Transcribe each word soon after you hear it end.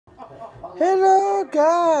Hello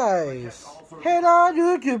guys! Hello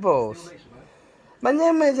YouTubers! My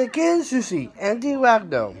name is again Sushi Andy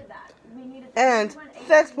Wagner, and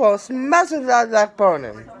thanks for smashing that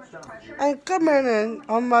button and commenting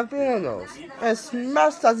on my videos, and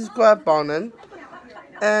smash that subscribe button,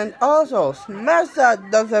 and also smash that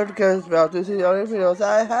notification bell to see all the videos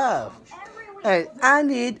I have. And I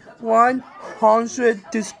need 100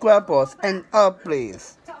 subscribers and up,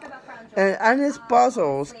 please. And I need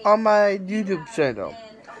sponsors on my YouTube channel.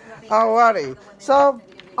 Alrighty, so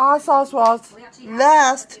ours was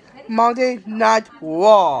last Monday Night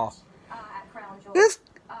Raw. This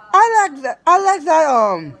I like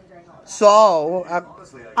that show.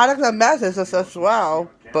 I like the message as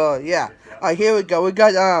well. But yeah, here we go. We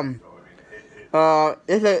got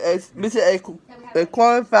it's a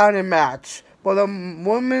qualifying match for the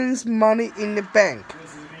Women's Money in the Bank.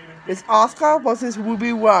 It's Asuka versus Ruby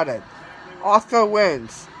Riott. Asuka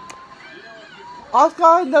wins.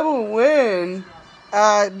 Asuka never win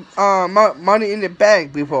at Money in the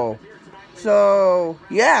Bank before. So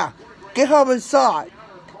yeah, get her a shot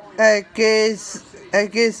against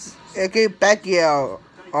Becky out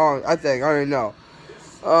on I don't know.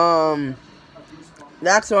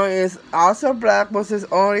 Next one is Aleister Black versus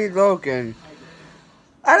Oney Lorcan.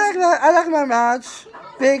 I like my match.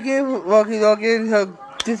 Thank you, Rocky Logan, who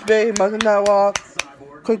participated in Monday Night Raw.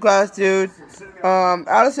 Congrats, dude.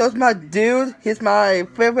 Aleister's my dude. He's my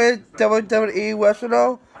favorite WWE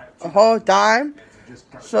wrestler the whole time.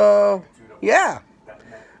 So yeah.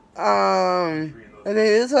 And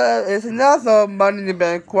it's another Money in the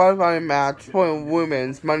Bank qualifying match for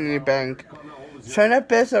women's Money in the Bank. Shayna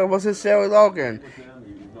Baszler versus Sarah Logan.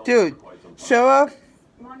 Dude, Shayna,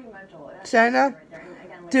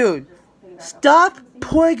 dude, stop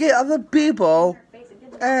pointing at other people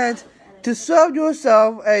and to serve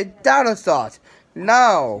yourself a dinosaur.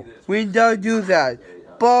 No, we don't do that.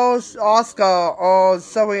 Both Asuka or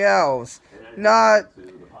somebody else. Not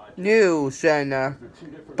you, Shayna.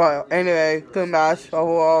 But anyway, good match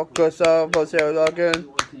overall. Good stuff for Sarah Logan.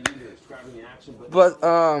 But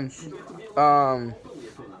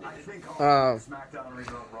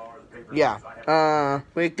yeah.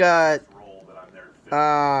 We got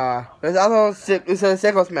there's also it's a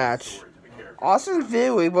singles match. Austin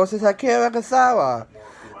Theory versus Akira Kurosawa.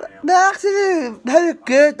 They actually had a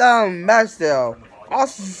good match though.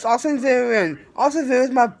 Austin Theory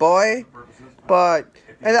is my boy, but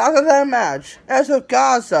and after that match, Ezra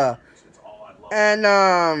Garza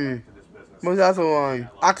and what was the other one?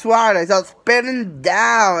 Oxwada is spinning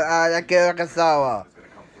down at Akira Kurosawa,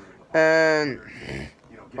 and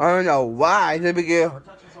I don't know why they begin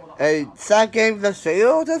a second the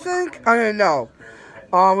Shield, I think. I don't know.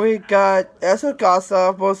 We got Ezra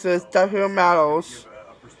Garza versus Dr. Matters,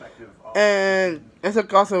 and Ezra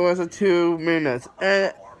Garza wins in 2 minutes,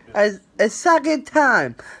 and a second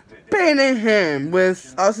time pinning him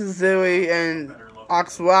with Austin Theory and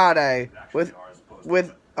Oxwade with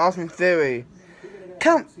Austin Theory.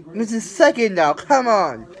 This is second now. Come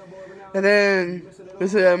on. And then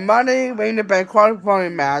this is a Money in the Bank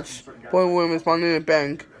qualifying match for women's Money in the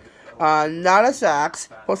Bank. Nia Jax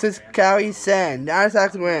versus Kairi Sane. Nia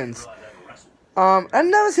Jax wins. I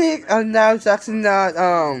never see Nia Jax not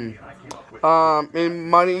in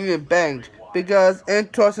Money in the Bank because in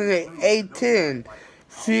 2018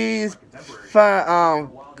 she's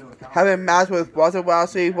having a match with Walter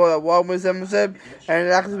Rousey for the World Championship, and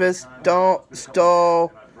the activists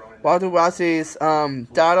stole Walter Rousey's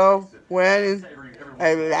title when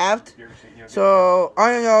and left. So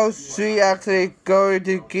I don't know, she actually going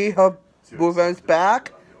to get her revenge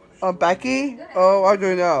back on Becky? Oh, I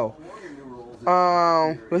don't know.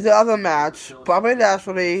 With the other match, Bobby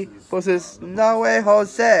Lashley versus No Way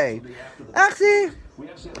Jose. Actually,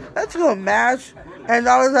 that's a good match. And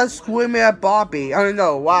I was just screaming at Bobby. I don't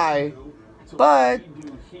know why. But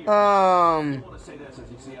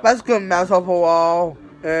that's a good match overall.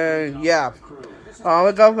 And yeah.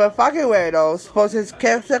 We go for Fucking Weirdos versus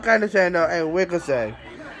Kevin Alexander and Ricochet.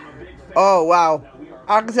 Oh wow.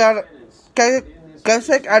 Kevin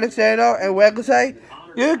Alexander and Ricochet,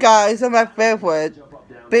 you guys are my favorite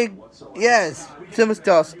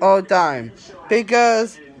superstars all time.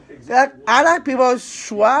 Because I like people's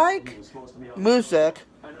swag, music,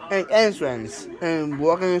 and entrance, and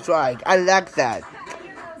walking strike. I like that.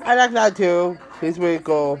 I like that too. It's really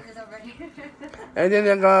cool. And then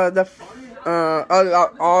they got the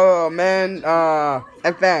all men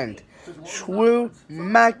event. Drew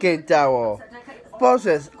McIntyre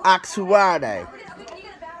versus Oxwade.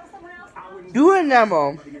 You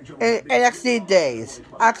remember in NXT days,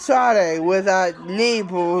 Andrade with a knee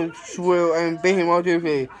pull and beat him on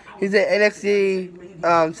TV. He's an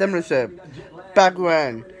NXT championship back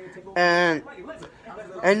when, and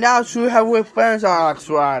now Drew have with friends on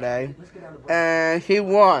Andrade, and he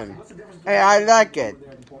won, and I like it.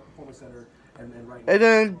 And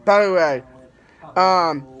then by the way,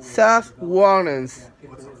 Seth Rollins,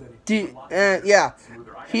 yeah,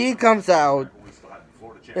 he comes out,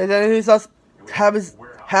 and then he just have a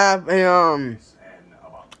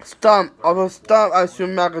stump as Drew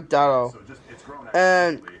McIntyre,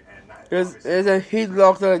 and he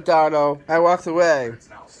looks at the Dado and walks away.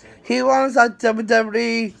 He wants a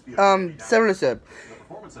WWE championship.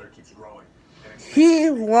 He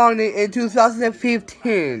won it in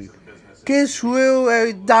 2015. Get Drew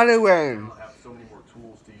a dollar win.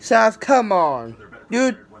 Seth, come on.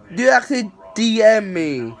 You actually DM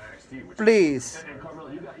me. Please.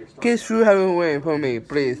 Get Drew have a win for me,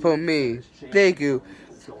 please. For me. Thank you.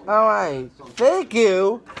 Alright. Thank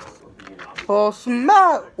you for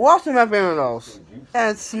watching my videos.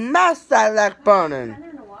 And smash that like button.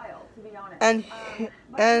 And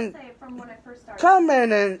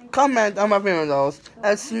comment on my videos.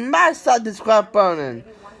 And smash that subscribe button.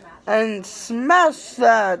 And smash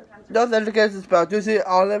that those notifications bell to see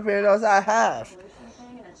all the videos I have.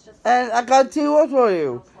 And I got 2 words for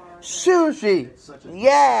you. Sushi.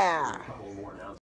 Yeah.